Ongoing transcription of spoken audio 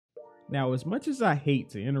Now, as much as I hate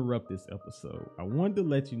to interrupt this episode, I wanted to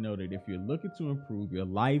let you know that if you're looking to improve your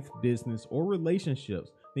life, business, or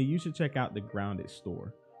relationships, then you should check out the Grounded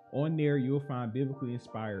Store. On there, you'll find biblically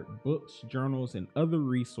inspired books, journals, and other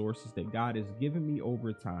resources that God has given me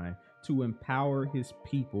over time to empower his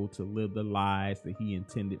people to live the lives that he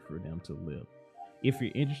intended for them to live. If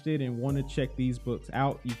you're interested and want to check these books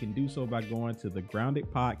out, you can do so by going to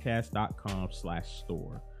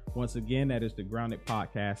thegroundedpodcast.com/store. Once again, that is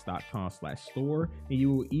thegroundedpodcast.com/store. And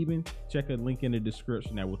you will even check a link in the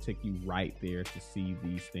description that will take you right there to see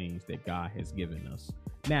these things that God has given us.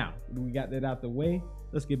 Now, we got that out the way.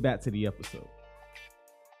 Let's get back to the episode.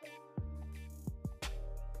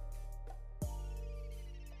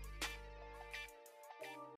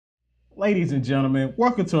 Ladies and gentlemen,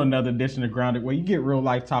 welcome to another edition of Grounded, where you get real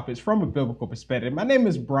life topics from a biblical perspective. My name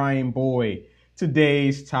is Brian Boyd.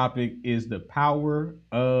 Today's topic is the power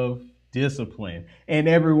of discipline. And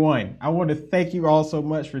everyone, I want to thank you all so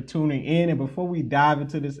much for tuning in. And before we dive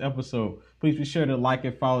into this episode, please be sure to like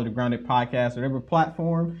and follow the Grounded Podcast, whatever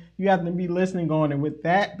platform you happen to be listening on. And with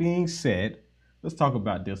that being said, let's talk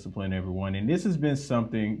about discipline, everyone. And this has been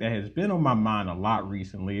something that has been on my mind a lot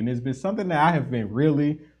recently. And it's been something that I have been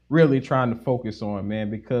really trying to focus on, man,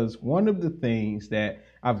 because one of the things that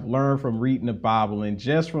I've learned from reading the Bible and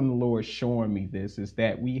just from the Lord showing me this is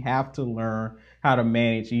that we have to learn how to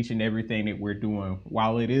manage each and everything that we're doing.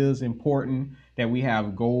 While it is important that we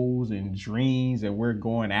have goals and dreams and we're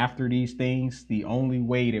going after these things, the only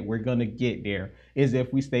way that we're going to get there is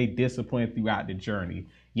if we stay disciplined throughout the journey.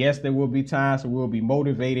 Yes, there will be times where we'll be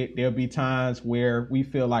motivated. There'll be times where we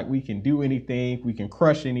feel like we can do anything, we can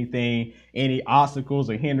crush anything, any obstacles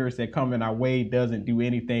or hindrance that come in our way doesn't do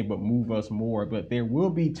anything but move us more. But there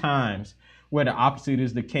will be times where the opposite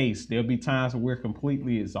is the case. There'll be times where we're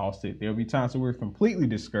completely exhausted. There'll be times where we're completely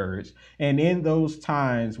discouraged. And in those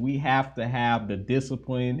times, we have to have the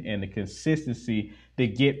discipline and the consistency to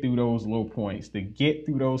get through those low points, to get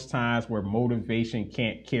through those times where motivation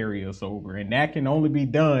can't carry us over. And that can only be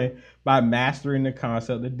done by mastering the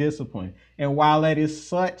concept of discipline. And while that is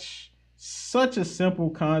such a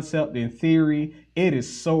simple concept in theory, it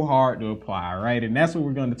is so hard to apply, right? And that's what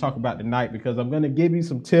we're going to talk about tonight, because I'm going to give you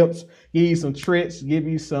some tips, give you some tricks, give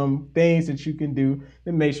you some things that you can do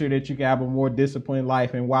to make sure that you can have a more disciplined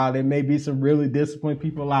life. And while there may be some really disciplined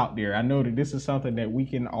people out there, I know that this is something that we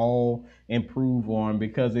can all improve on,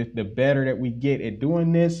 because if the better that we get at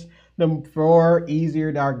doing this, the far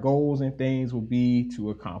easier our goals and things will be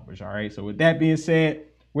to accomplish. All right. So with that being said,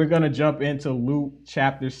 we're going to jump into Luke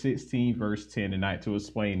chapter 16, verse 10 tonight to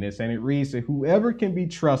explain this. And it reads that whoever can be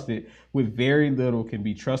trusted with very little can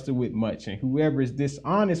be trusted with much. And whoever is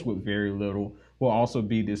dishonest with very little will also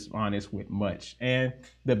be dishonest with much. And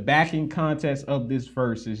the backing context of this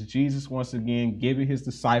verse is Jesus once again giving his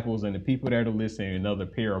disciples and the people that are listening another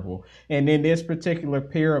parable. And in this particular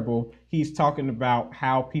parable, he's talking about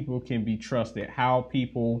how people can be trusted, how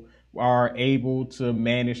people are able to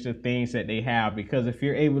manage the things that they have. Because if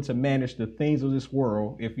you're able to manage the things of this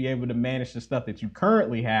world, if you're able to manage the stuff that you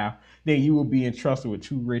currently have, then you will be entrusted with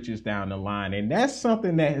true riches down the line. And that's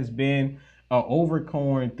something that has been an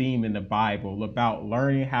overcurring theme in the Bible, about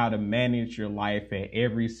learning how to manage your life at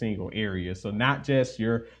every single area. So not just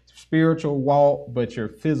your spiritual walk, but your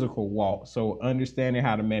physical walk. So understanding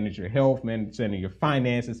how to manage your health, managing your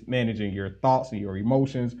finances, managing your thoughts and your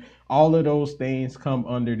emotions, all of those things come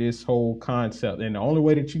under this whole concept. And the only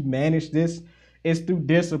way that you manage this is through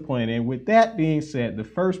discipline. And with that being said, the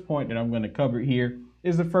first point that I'm going to cover here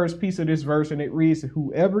is the first piece of this verse, and it reads,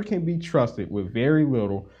 whoever can be trusted with very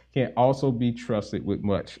little can also be trusted with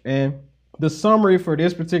much. And the summary for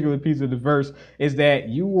this particular piece of the verse is that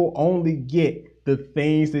you will only get the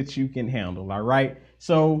things that you can handle. All right.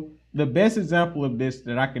 So the best example of this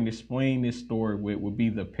that I can explain this story with would be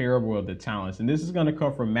the parable of the talents. And this is going to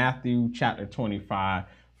come from Matthew chapter 25,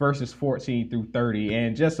 verses 14 through 30.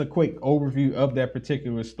 And just a quick overview of that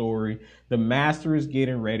particular story. The master is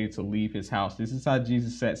getting ready to leave his house. This is how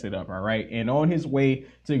Jesus sets it up. All right. And on his way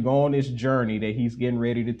to go on this journey that he's getting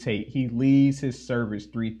ready to take, he leaves his servants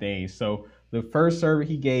three things. So the first servant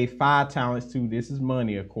he gave 5 talents to. This is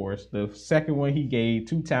money, of course. The second one he gave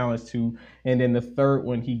 2 talents to. And then the third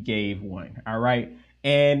one he gave 1. All right.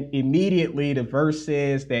 And immediately the verse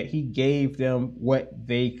says that he gave them what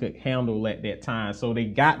they could handle at that time. So they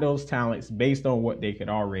got those talents based on what they could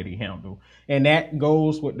already handle. And that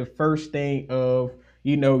goes with the first thing of,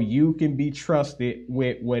 you can be trusted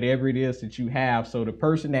with whatever it is that you have. So the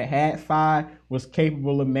person that had 5 was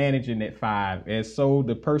capable of managing that 5, and so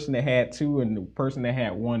the person that had 2 and the person that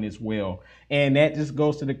had 1 as well. And that just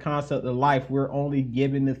goes to the concept of life. We're only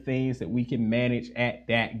given the things that we can manage at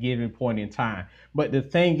that given point in time. But the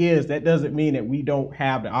thing is, that doesn't mean that we don't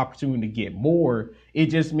have the opportunity to get more. It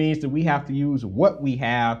just means that we have to use what we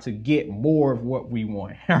have to get more of what we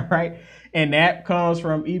want. All right. And that comes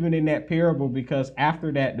from even in that parable, because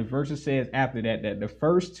after that, the verse says after that, that the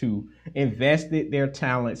first 2 invested their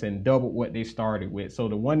talents and doubled what they started with. So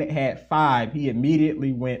the one that had 5, he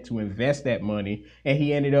immediately went to invest that money, and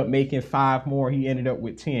he ended up making 5 more. He ended up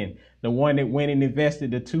with 10. The one that went and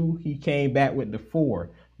invested the 2, he came back with the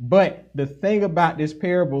 4. But the thing about this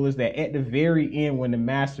parable is that at the very end, when the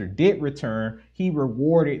master did return, he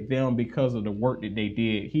rewarded them because of the work that they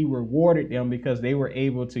did. He rewarded them because they were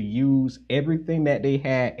able to use everything that they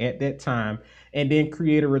had at that time and then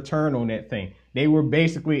create a return on that thing. They were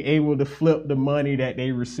basically able to flip the money that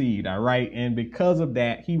they received. All right. And because of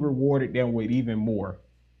that, he rewarded them with even more.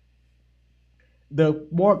 The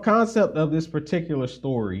more concept of this particular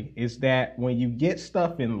story is that when you get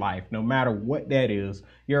stuff in life, no matter what that is,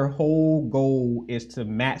 your whole goal is to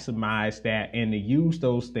maximize that and to use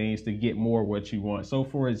those things to get more of what you want. So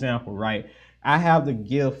for example, right, I have the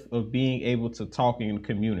gift of being able to talk and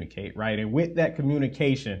communicate, right? And with that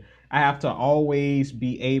communication, I have to always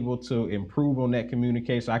be able to improve on that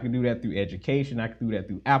communication. I can do that through education. I can do that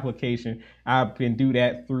through application. I can do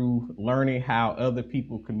that through learning how other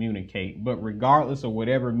people communicate. But regardless of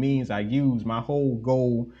whatever means I use, my whole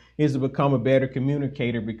goal is to become a better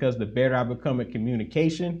communicator, because the better I become at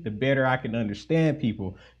communication, the better I can understand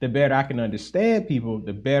people. The better I can understand people,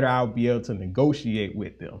 the better I'll be able to negotiate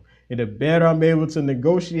with them. And the better I'm able to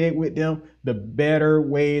negotiate with them, the better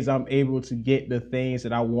ways I'm able to get the things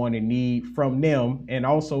that I want and need from them, and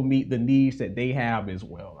also meet the needs that they have as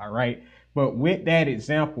well. All right. But with that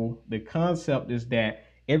example, the concept is that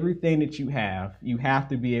everything that you have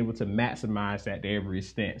to be able to maximize that to every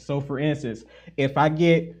extent. So for instance, if I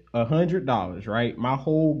get $100, right, my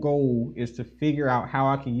whole goal is to figure out how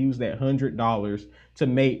I can use that $100 to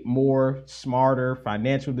make more smarter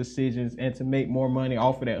financial decisions and to make more money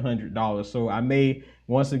off of that $100. So I may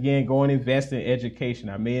once again go and invest in education.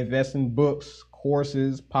 I may invest in books,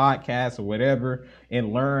 courses, podcasts, or whatever,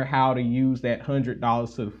 and learn how to use that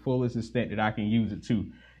 $100 to the fullest extent that I can use it to.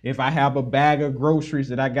 If I have a bag of groceries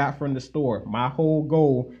that I got from the store, my whole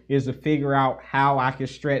goal is to figure out how I can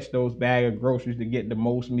stretch those bag of groceries to get the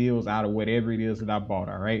most meals out of whatever it is that I bought.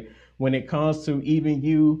 All right. When it comes to even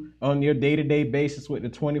you on your day-to-day basis with the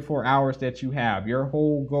 24 hours that you have, your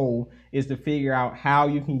whole goal is to figure out how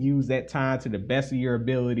you can use that time to the best of your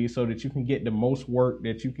ability so that you can get the most work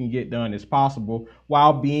that you can get done as possible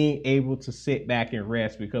while being able to sit back and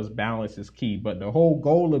rest, because balance is key. But the whole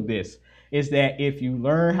goal of this is that if you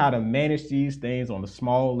learn how to manage these things on a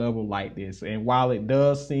small level like this, and while it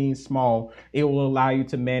does seem small, it will allow you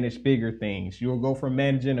to manage bigger things. You'll go from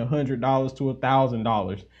managing $100 to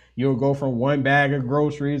 $1,000. You'll go from one bag of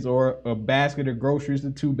groceries or a basket of groceries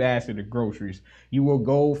to 2 baskets of groceries. You will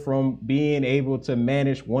go from being able to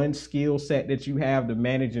manage one skill set that you have to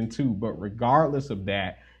managing 2. But regardless of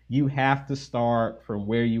that, you have to start from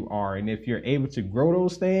where you are. And if you're able to grow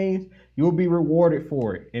those things, you'll be rewarded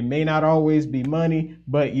for it. It may not always be money,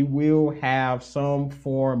 but you will have some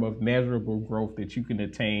form of measurable growth that you can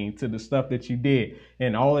attain to the stuff that you did.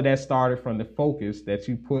 And all of that started from the focus that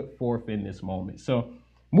you put forth in this moment. So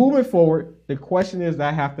moving forward, the question is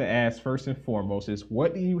I have to ask first and foremost is,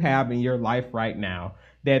 what do you have in your life right now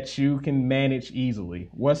that you can manage easily?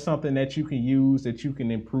 What's something that you can use that you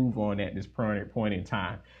can improve on at this point in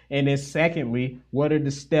time? And then secondly, what are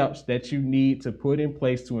the steps that you need to put in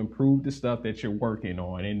place to improve the stuff that you're working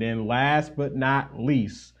on? And then last but not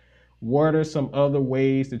least, what are some other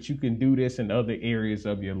ways that you can do this in other areas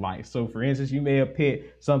of your life? So for instance, you may have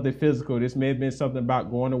picked something physical. This may have been something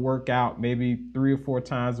about going to work out maybe 3 or 4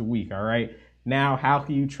 times a week. All right. Now, how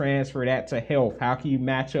can you transfer that to health? How can you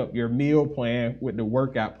match up your meal plan with the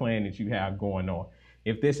workout plan that you have going on?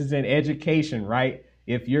 If this is in education, right?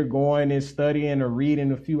 If you're going and studying or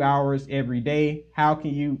reading a few hours every day, how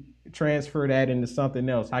can you transfer that into something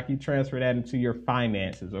else? How can you transfer that into your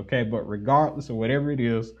finances? Okay. But regardless of whatever it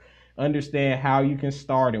is, understand how you can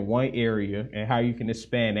start in one area and how you can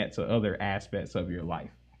expand that to other aspects of your life.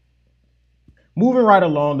 Moving right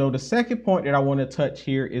along, though, the second point that I want to touch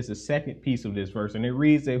here is the second piece of this verse. And it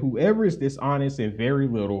reads that whoever is dishonest in very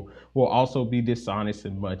little will also be dishonest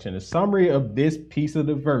in much. And the summary of this piece of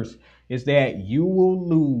the verse is that you will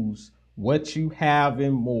lose what you have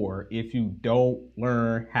and more if you don't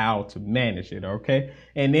learn how to manage it. Okay.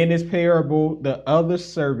 And in this parable, the other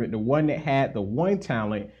servant, the one that had the 1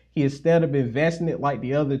 talent, he, instead of investing it like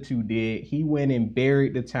the other two did, he went and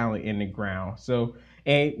buried the talent in the ground. So,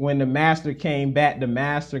 and when the master came back, the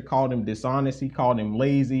master called him dishonest, he called him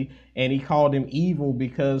lazy, and he called him evil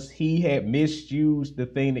because he had misused the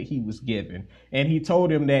thing that he was given. And he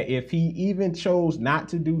told him that if he even chose not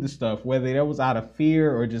to do the stuff, whether that was out of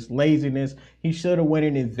fear or just laziness, he should have went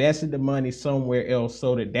and invested the money somewhere else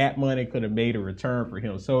so that that money could have made a return for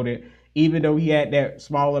him. So that even though he had that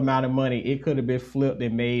small amount of money, it could have been flipped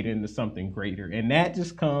and made into something greater. And that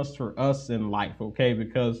just comes for us in life, okay?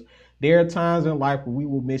 Because there are times in life where we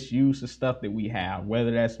will misuse the stuff that we have, whether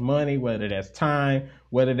that's money, whether that's time,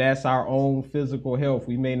 whether that's our own physical health.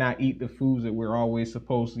 We may not eat the foods that we're always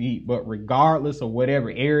supposed to eat, but regardless of whatever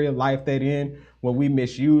area of life that in, when we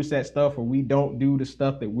misuse that stuff or we don't do the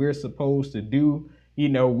stuff that we're supposed to do, you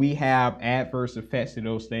know, we have adverse effects to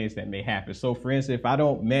those things that may happen. So for instance, if I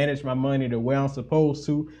don't manage my money the way I'm supposed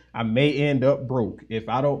to, I may end up broke. If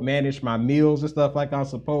I don't manage my meals and stuff like I'm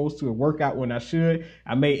supposed to and work out when I should,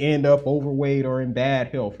 I may end up overweight or in bad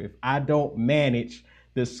health. If I don't manage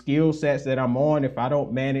the skill sets that I'm on, if I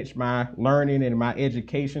don't manage my learning and my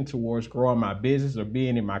education towards growing my business or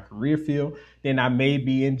being in my career field, then I may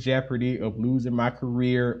be in jeopardy of losing my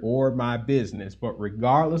career or my business. But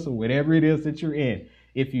regardless of whatever it is that you're in,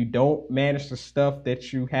 if you don't manage the stuff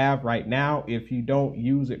that you have right now, if you don't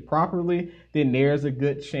use it properly, then there's a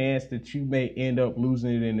good chance that you may end up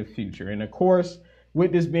losing it in the future. And of course,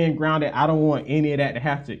 with this being grounded, I don't want any of that to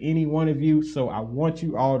happen to any one of you. So I want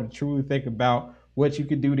you all to truly think about what you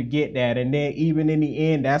could do to get that. And then even in the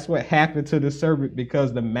end, that's what happened to the servant,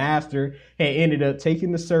 because the master had ended up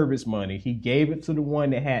taking the servant's money. He gave it to the one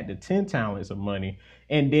that had the 10 talents of money.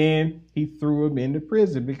 And then he threw him into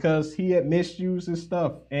prison because he had misused his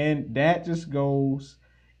stuff. And that just goes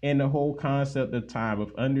in the whole concept of time,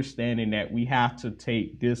 of understanding that we have to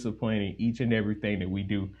take discipline in each and everything that we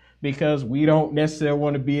do, because we don't necessarily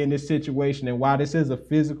want to be in this situation. And while this is a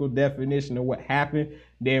physical definition of what happened,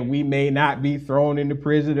 then we may not be thrown into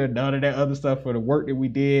prison or none of that other stuff for the work that we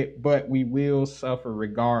did, but we will suffer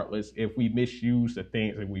regardless if we misuse the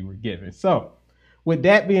things that we were given. So with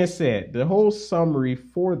that being said, the whole summary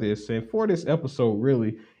for this and for this episode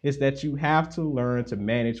really is that you have to learn to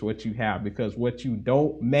manage what you have, because what you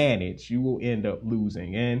don't manage, you will end up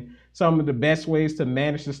losing. And some of the best ways to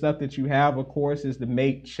manage the stuff that you have, of course, is to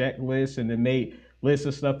make checklists and to make lists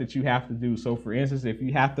of stuff that you have to do. So for instance, if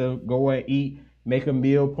you have to go and eat, make a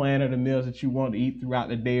meal plan of the meals that you want to eat throughout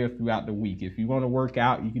the day or throughout the week. If you want to work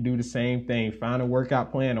out, you can do the same thing. Find a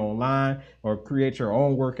workout plan online or create your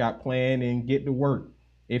own workout plan and get to work.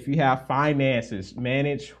 If you have finances,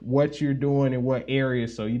 manage what you're doing in what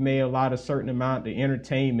areas. So you may allot a certain amount to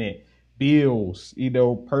entertainment, bills,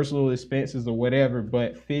 personal expenses or whatever,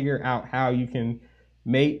 but figure out how you can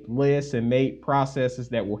make lists and make processes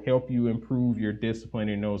that will help you improve your discipline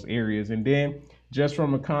in those areas. And then just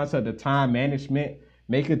from a concept of time management,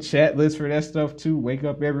 make a checklist for that stuff too. Wake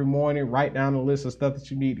up every morning, write down a list of stuff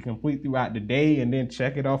that you need to complete throughout the day, and then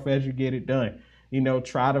check it off as you get it done.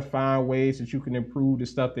 Try to find ways that you can improve the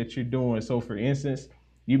stuff that you're doing. So for instance,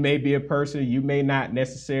 you may be a person, you may not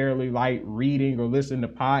necessarily like reading or listening to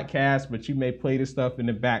podcasts, but you may play this stuff in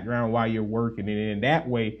the background while you're working. And in that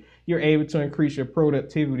way, you're able to increase your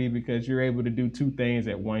productivity because you're able to do two things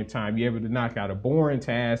at one time. You're able to knock out a boring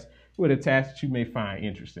task with a task that you may find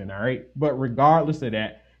interesting, all right? But regardless of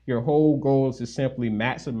that, your whole goal is to simply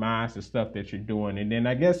maximize the stuff that you're doing. And then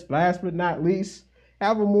I guess last but not least,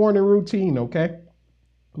 have a morning routine, okay?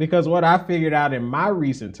 Because what I figured out in my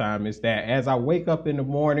recent time is that as I wake up in the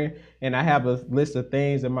morning and I have a list of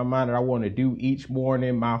things in my mind that I want to do each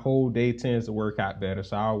morning, my whole day tends to work out better.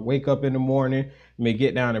 So I'll wake up in the morning, may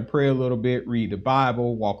get down and pray a little bit, read the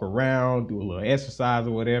Bible, walk around, do a little exercise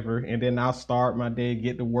or whatever, and then I'll start my day,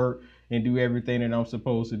 get to work, and do everything that I'm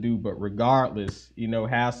supposed to do. But regardless,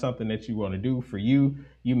 have something that you want to do for you.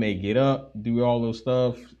 You may get up, do all those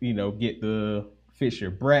stuff, fix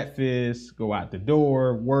your breakfast, go out the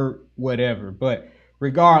door, work, whatever. But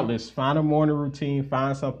regardless, find a morning routine,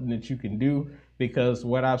 find something that you can do, because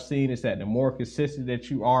what I've seen is that the more consistent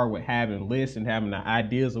that you are with having lists and having the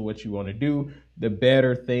ideas of what you want to do, the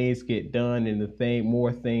better things get done and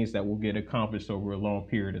more things that will get accomplished over a long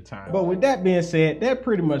period of time. But with that being said, that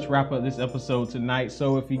pretty much wrap up this episode tonight.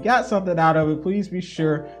 So if you got something out of it, please be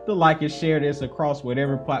sure to like and share this across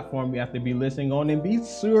whatever platform you have to be listening on, and be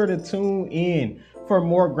sure to tune in for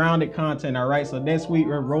more grounded content. All right, so next week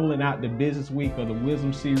we're rolling out the business week of the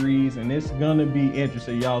wisdom series, and it's gonna be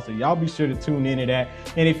interesting, y'all, so y'all be sure to tune into that.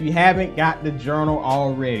 And if you haven't got the journal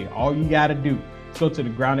already, all you got to do Go to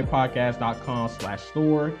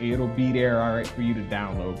thegroundedpodcast.com/store. It'll be there, all right, for you to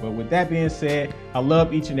download. But with that being said, I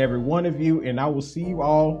love each and every one of you, and I will see you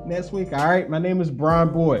all next week, all right? My name is Brian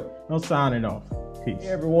Boyd. I'm signing off. Peace. Hey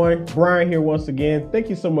everyone, Brian here once again. Thank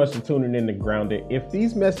you so much for tuning in to Grounded. If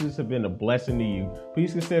these messages have been a blessing to you,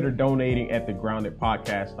 please consider donating at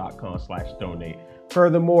thegroundedpodcast.com/donate.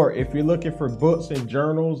 Furthermore, if you're looking for books and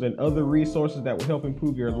journals and other resources that will help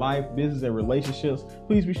improve your life, business, and relationships,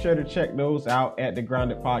 please be sure to check those out at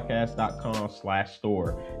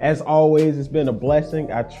thegroundedpodcast.com/store. As always, it's been a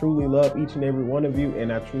blessing. I truly love each and every one of you,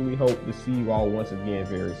 and I truly hope to see you all once again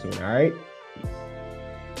very soon. All right? Peace.